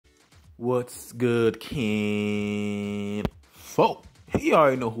What's good, Ken? Folk, you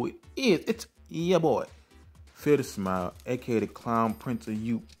already know who it is. It's your boy, Fear the Smile, aka the Clown Prince of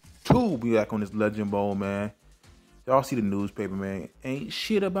YouTube. Be back on this Legend Bowl, man. Y'all see the newspaper, man. Ain't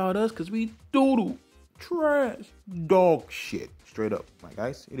shit about us, cause we doodle, trash, dog shit. Straight up, my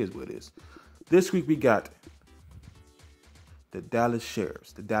guys. It is what it is. This week we got the Dallas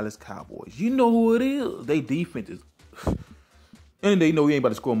Sheriffs, the Dallas Cowboys. You know who it is. They defense is... And they know we ain't about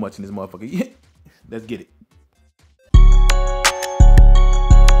to score much in this motherfucker. Yeah. Let's get it.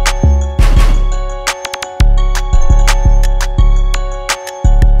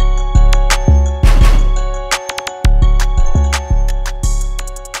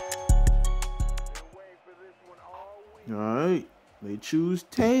 Alright. They choose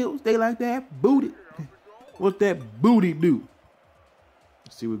tails. They like that booty. What's that booty do?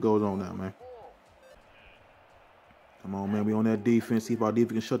 Let's see what goes on now, man. Come on, man. We on that defense. See if our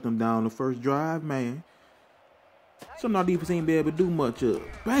defense can shut them down the first drive, man. Some of our defense ain't be able to do much of.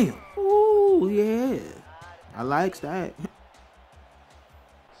 Bam. Ooh, yeah. I likes that.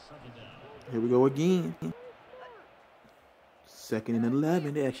 Here we go again. 2nd and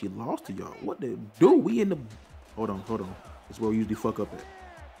 11. They actually lost to y'all. What they do? We in the... Hold on. That's where we usually fuck up at.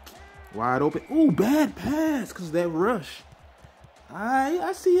 Wide open. Ooh, bad pass because of that rush.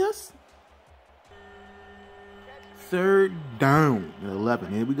 I see us. 3rd down and 11.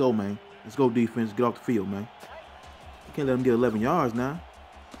 Here we go, man. Let's go defense. Get off the field, man. You can't let them get 11 yards now.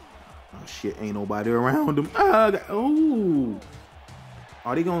 Oh, shit. Ain't nobody around them. Oh.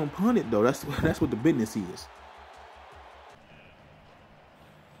 Are they going to punt it, though? That's what the business is.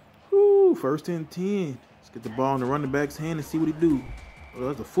 Ooh, 1st and 10. Let's get the ball in the running back's hand and see what he do. Oh,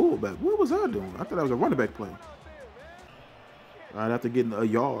 that's a fullback. What was I doing? I thought that was a running back play. All right, after getting a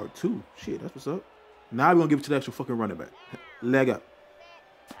yard, too. Shit, that's what's up. Now we're going to give it to the actual fucking running back. Leg up.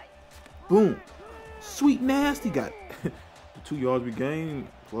 Boom. Sweet nasty got the 2 yards we gained.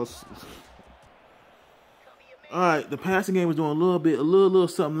 Plus. All right, the passing game was doing a little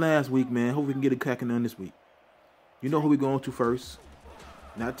something last week, man. Hope we can get it cracking on this week. You know who we're going to first.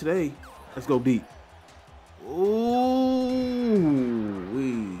 Not today. Let's go deep. Ooh.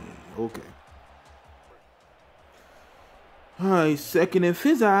 Okay. All right, 2nd and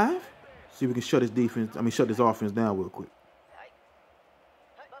 5. See if we can shut shut this offense down real quick.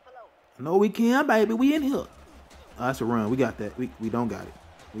 No, we can, baby. We in here. Oh, that's a run. We got that. We don't got it.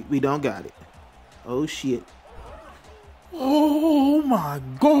 We don't got it. Oh, shit. Oh, my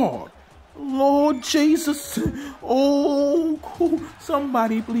God. Lord Jesus. Oh, cool.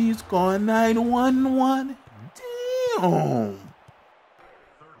 Somebody please call 911. Damn. All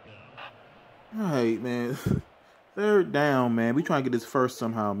right, man. 3rd down, man. We trying to get this first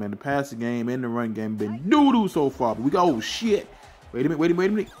somehow, man. The passing game and the run game been doo-doo so far. But we go, oh, shit. Wait a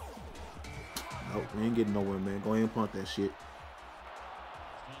minute. Nope, we ain't getting nowhere, man. Go ahead and punt that shit.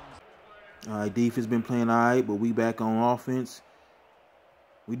 All right, defense been playing all right, but we back on offense.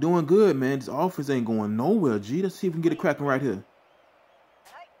 We doing good, man. This offense ain't going nowhere, G. Let's see if we can get it cracking right here.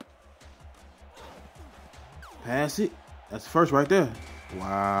 Pass it. That's first right there.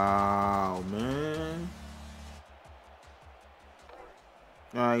 Wow, man.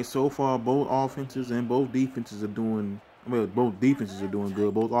 All right, so far both offenses and both defenses are doing. Both defenses are doing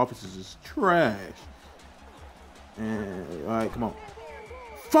good. Both offenses is trash. And all right, come on.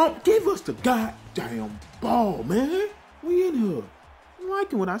 Funk, give us the goddamn ball, man. We in here. I'm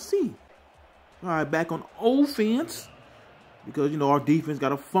liking what I see. All right, back on offense because you know our defense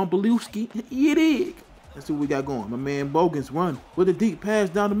got a fumbleewski. You dig? Let's see what we got going. My man Bogans run with a deep pass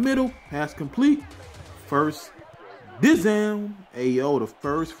down the middle. Pass complete. First. Dizam. Hey, yo, the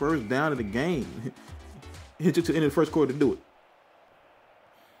first down of the game. It took to the end of the first quarter to do it.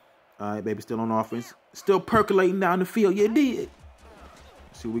 All right, baby, still on offense. Still percolating down the field. Yeah, did.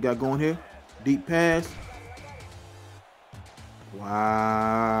 See what we got going here. Deep pass.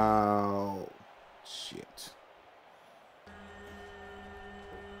 Wow. Shit.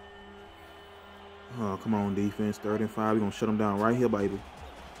 Oh, come on, defense. 3rd and 5. We're going to shut them down right here, baby.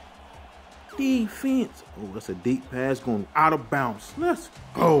 Defense. Oh, that's a deep pass going out of bounds. Let's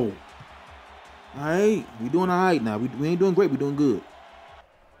go. All right. We doing all right now. We ain't doing great. We doing good.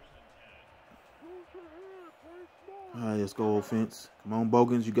 All right, let's go offense. Come on,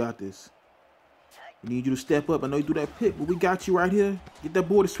 Bogans. You got this. We need you to step up. I know you do that pick, but we got you right here. Get that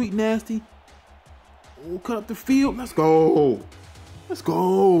boy to sweet nasty. Oh, cut up the field. Let's go. Let's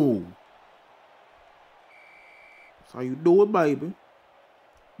go. That's how you do it, baby.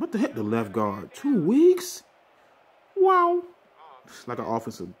 What the heck? The left guard. 2 weeks? Wow. It's like our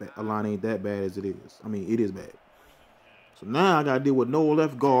offensive line ain't that bad as it is. I mean, it is bad. So now I gotta deal with no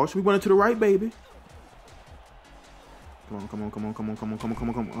left guard. Should we run it to the right, baby? Come on, come on, come on, come on, come on, come on, come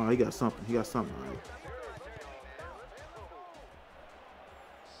on, come on. Oh, he got something. He got something. All right.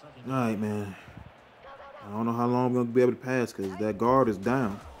 All right, man. I don't know how long we're gonna be able to pass because that guard is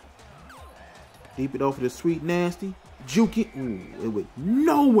down. Deep it off of the sweet nasty. Juke it. Ooh, it went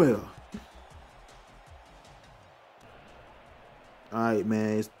nowhere. All right,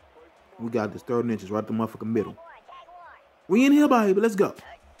 man. We got this 30 inches right at the motherfucking middle. We in here, baby. Let's go.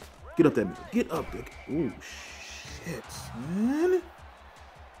 Get up that middle. Get up there. Ooh, shit, man.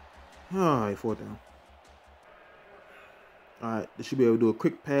 All right, 4th down. All right, they should be able to do a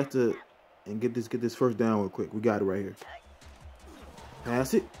quick pass to and get this 1st down real quick. We got it right here.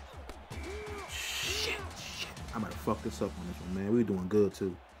 Pass it. Shit. I'm about to fuck this up on this one, man. We doing good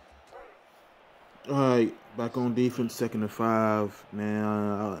too. All right, back on defense, 2nd and 5. Man,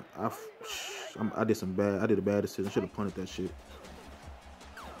 I did a bad decision. I should have punted that shit.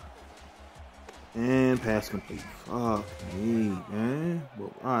 And pass complete. Fuck me, man.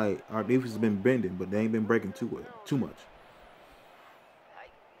 Well, all right, our defense has been bending, but they ain't been breaking too much.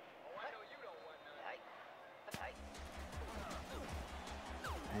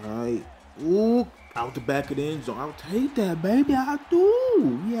 All right. Ooh, out the back of the end zone. I'll take that, baby. I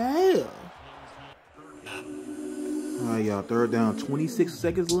do. Yeah. All right, y'all. 3rd down. 26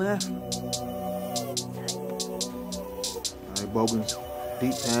 seconds left. All right, Bogans.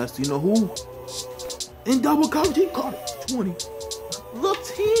 Deep pass. You know who? In double coverage. He caught it. 20. Look,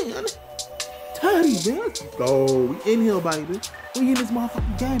 10. 30, man. Let's go. We in here, baby. We in this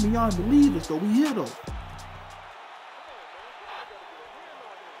motherfucking game, and y'all don't believe us, though. We here, though.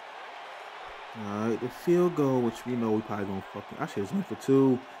 Alright, the field goal, which we know we probably gonna fucking. I should have went for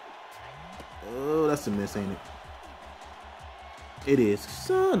 2. Oh, that's a miss, ain't it? It is.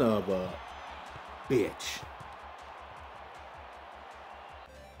 Son of a bitch.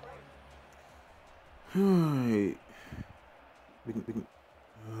 Alright. We can.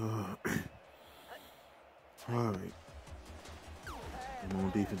 Alright. Come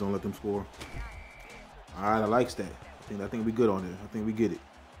on, defense, don't let them score. Alright, I like that. I think we good on this. I think we get it.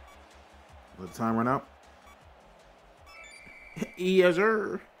 Let the time run out. Yes,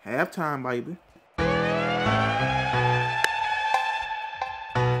 sir. Halftime, baby.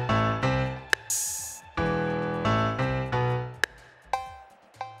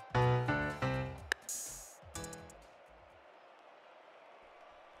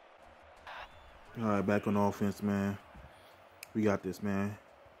 All right, back on offense, man. We got this, man.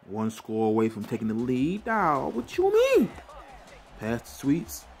 1 score away from taking the lead. Dawg, what you mean? Pass the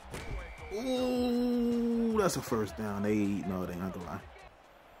sweets. Ooh, that's a 1st down. No, they ain't gonna lie.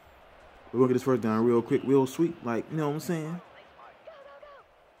 We're gonna get this 1st down real quick, real sweet. Like, you know what I'm saying?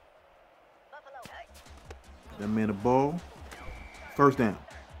 That man the ball. 1st down.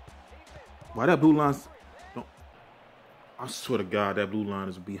 Why that blue line's... I swear to God, that blue line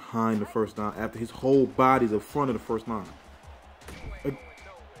is behind the 1st down after his whole body's in front of the 1st line.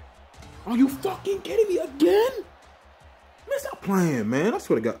 Are you fucking kidding me again? Man, stop playing, man. I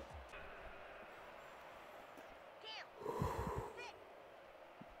swear to God.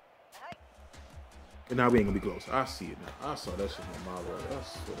 And now we ain't gonna be close. I see it now. I saw that shit on my way. I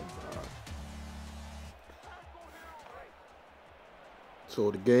swear to God.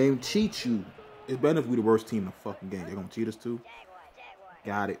 So the game cheats you. It's better if we the worst team in the fucking game. They're gonna cheat us too.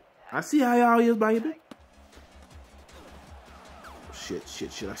 Got it. I see how y'all is, baby. Shit.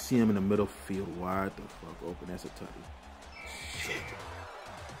 I see him in the middle field. Wide the fuck open. That's a tutty. Shit.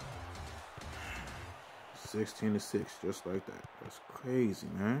 16-6, just like that. That's crazy,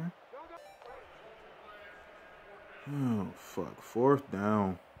 man. Oh, fuck. 4th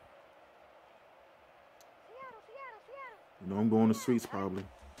down. You know I'm going to streets probably.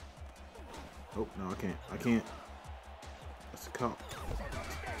 Oh, no, I can't. That's a cop.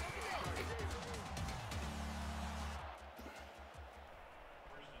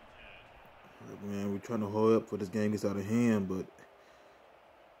 Man, we're trying to hold up for this game gets out of hand, but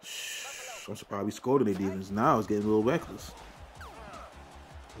I'm surprised we scored in their defense. Now it's getting a little reckless.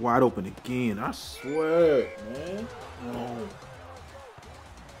 Wide open again. I swear, man. Oh.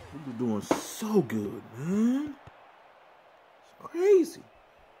 We're doing so good, man. It's crazy.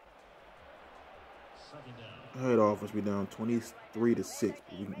 Head offense, we down 23-6.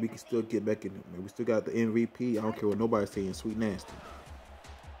 We can still get back in it, man. We still got the MVP. I don't care what nobody's saying. Sweet nasty.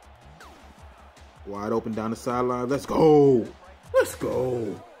 Wide open down the sideline. Let's go. Let's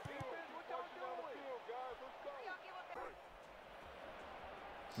go.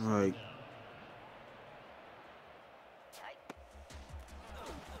 All right.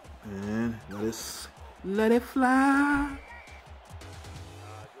 And let it fly.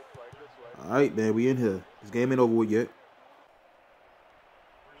 All right, man, we in here. This game ain't over with yet.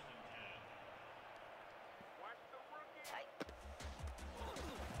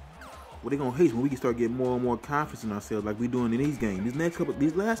 What they gonna hate is when we can start getting more and more confidence in ourselves, like we doing in these games.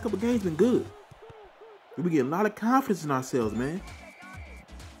 These last couple games been good. We getting a lot of confidence in ourselves, man.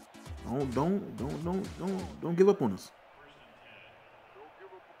 Don't give up on us.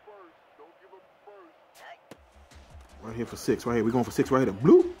 Right here for 6. Right here, we going for 6 right here.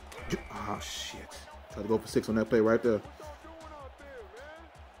 Blue. Oh shit! Try to go for 6 on that play right there.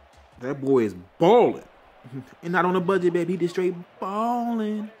 That boy is balling, and not on a budget, baby. He just straight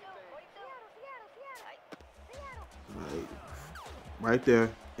balling. Right there,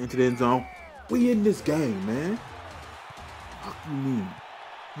 into the end zone. We in this game, man. Fuck you mean?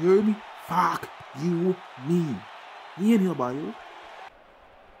 You heard me? Fuck you mean? We in here, by you.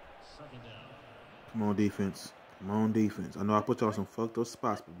 Come on, defense. Come on, defense. I know I put y'all some fucked up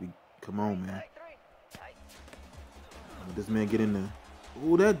spots, but come on, man. Let this man get in there.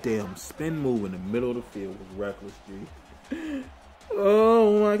 Ooh, that damn spin move in the middle of the field was reckless, G.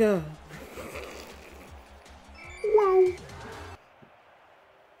 Oh my god. Wow.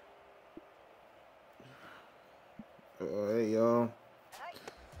 Hey, y'all.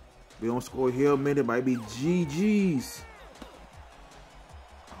 We don't score here, man. It might be GG's.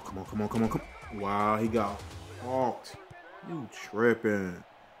 Oh, come on. Wow, he got hawked. You tripping.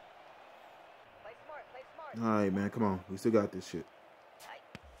 All right, man. Come on. We still got this shit.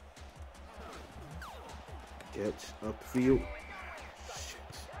 Catch up the field. Shit.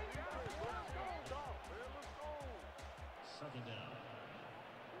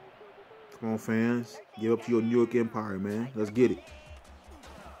 Come on, fans. Give up to your New York Empire, man. Let's get it.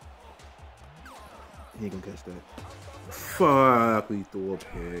 He ain't gonna catch that. Fuck, we threw a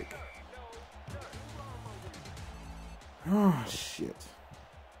pick. Oh, shit.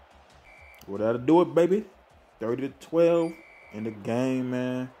 Well, that'll do it, baby. 30-12 in the game,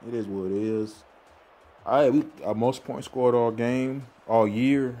 man. It is what it is. All right, our most points scored all game, all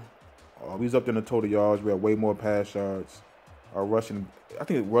year. We was up there in the total yards. We had way more pass yards. Our rushing, I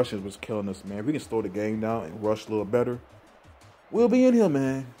think rushing was killing us, man. If we can slow the game down and rush a little better, we'll be in here,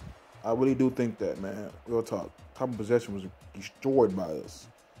 man. I really do think that, man. Real talk. Time of possession was destroyed by us.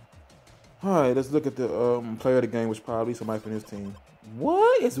 All right, let's look at the player of the game, which probably somebody from his team.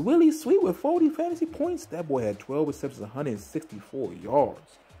 What? It's Willie Sweet with 40 fantasy points? That boy had 12 receptions, 164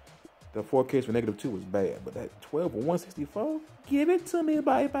 yards. The 4 Ks for -2 was bad, but that 12 for 164? Give it to me,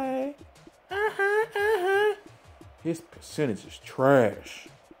 baby. His percentage is trash.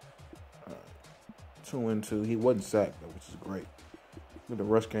 2-2. He wasn't sacked, though, which is great. The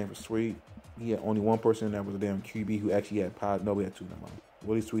rush game for Sweet. He had only one person that was a damn QB who actually had pod. No, we had 2 of them.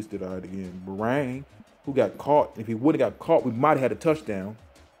 Willie Sweets did all right again. Barang, who got caught. If he would have got caught, we might have had a touchdown.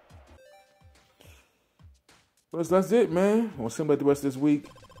 But that's it, man. We'll see about the rest of this week.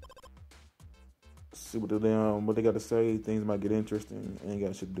 See what they got to say. Things might get interesting. Ain't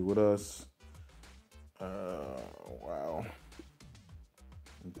got shit to do with us. Wow.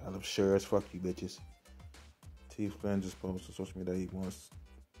 I love shares. Fuck you, bitches. T. Flynn just posted on social media that he wants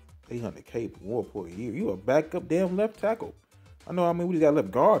 $800K per year. You a backup damn left tackle. I know, we just got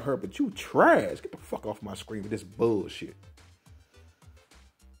left guard hurt, but you trash. Get the fuck off my screen with this bullshit.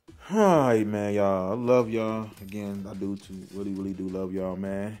 All right, man, y'all. I love y'all. Again, I do too. Really, really do love y'all,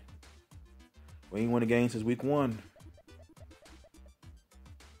 man. We ain't won a game since week 1.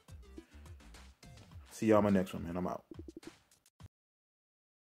 See y'all in my next one, man. I'm out.